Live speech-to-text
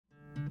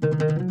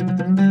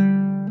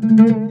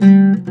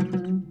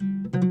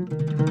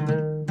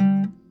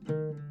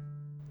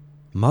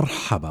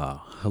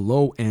Marhaba,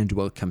 hello and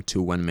welcome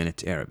to 1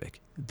 Minute Arabic.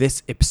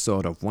 This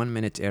episode of 1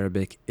 Minute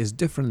Arabic is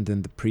different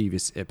than the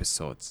previous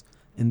episodes.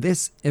 In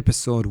this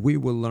episode, we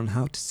will learn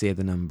how to say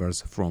the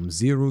numbers from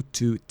 0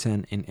 to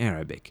 10 in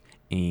Arabic.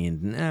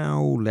 And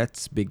now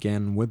let's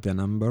begin with the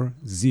number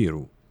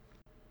 0.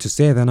 To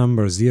say the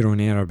number 0 in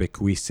Arabic,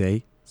 we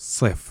say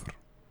صفر.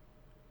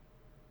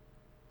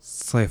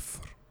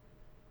 صفر.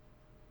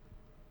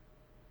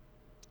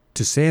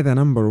 To say the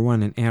number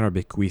 1 in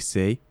Arabic, we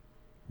say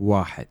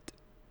واحد.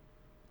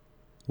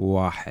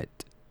 واحد.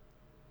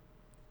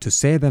 To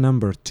say the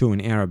number 2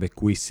 in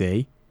Arabic, we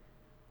say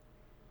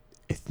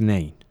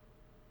اثنين.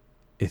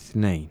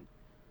 اثنين.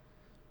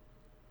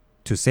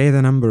 To say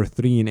the number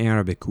 3 in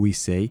Arabic, we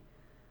say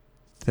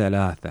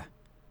ثلاثة.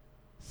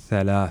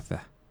 ثلاثة.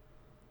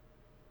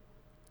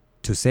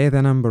 To say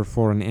the number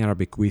 4 in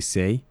Arabic, we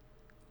say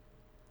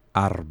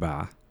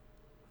أربعة.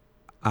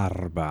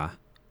 أربعة.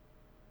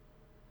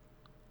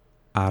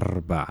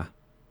 أربعة.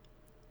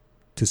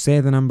 To say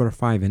the number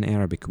 5 in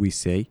Arabic, we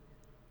say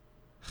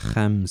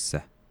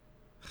خمسة.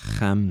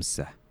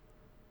 خمسة.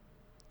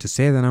 To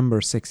say the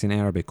number 6 in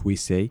Arabic, we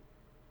say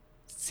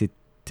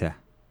ستة.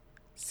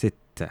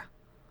 ستة.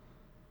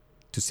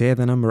 To say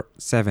the number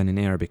 7 in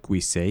Arabic, we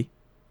say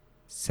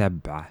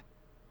سبعة.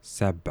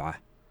 سبعة.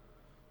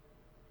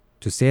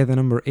 To say the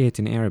number 8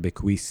 in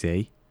Arabic, we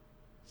say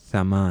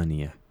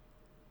ثمانية.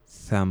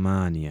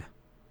 ثمانية.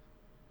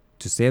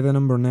 To say the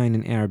number 9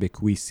 in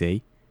Arabic, we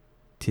say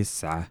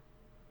تسعة.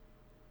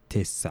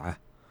 تسعة.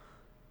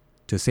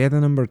 To say the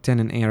number 10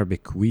 in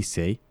Arabic, we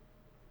say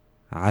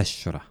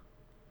عشرة.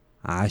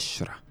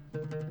 عشرة.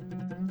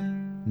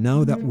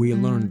 Now that we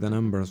learned the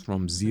numbers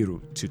from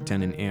 0 to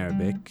 10 in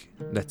Arabic,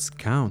 let's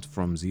count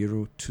from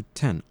 0 to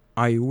 10.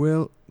 I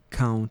will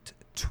count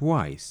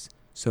twice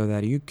so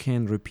that you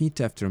can repeat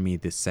after me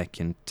the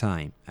second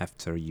time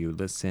after you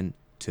listen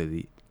to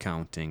the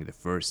counting the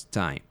first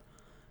time.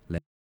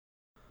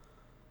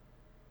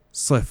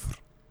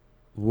 صفر.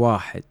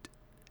 واحد.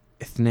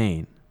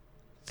 اثنين.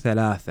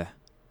 ثلاثة.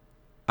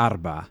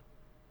 أربعة.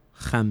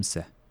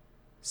 خمسة.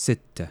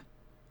 ستة.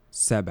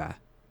 سبعة.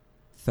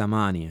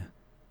 ثمانية.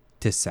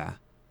 تسعة.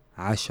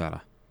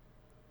 عشرة.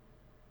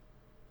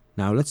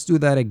 Now let's do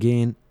that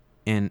again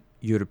and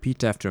you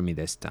repeat after me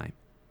this time.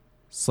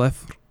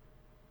 صفر.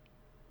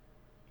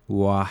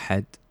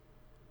 واحد.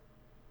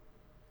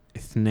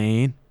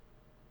 اثنين.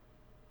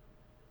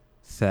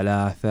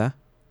 ثلاثة.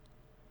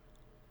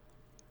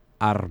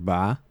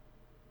 أربعة.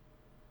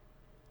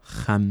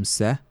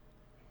 خمسة.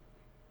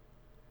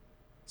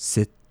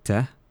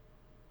 ستة.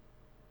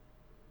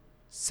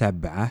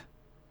 سبعة.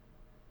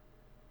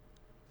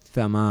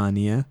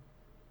 ثمانية.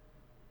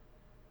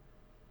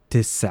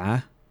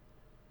 تسعة.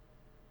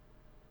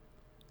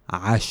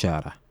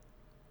 عشرة.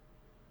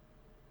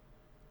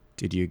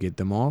 Did you get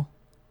them all?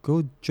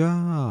 Good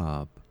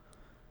job.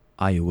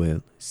 I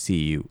will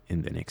see you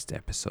in the next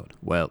episode.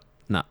 Well,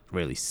 not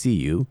really see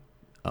you.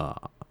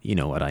 You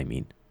know what I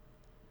mean.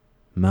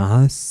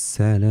 مع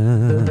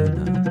السلامة.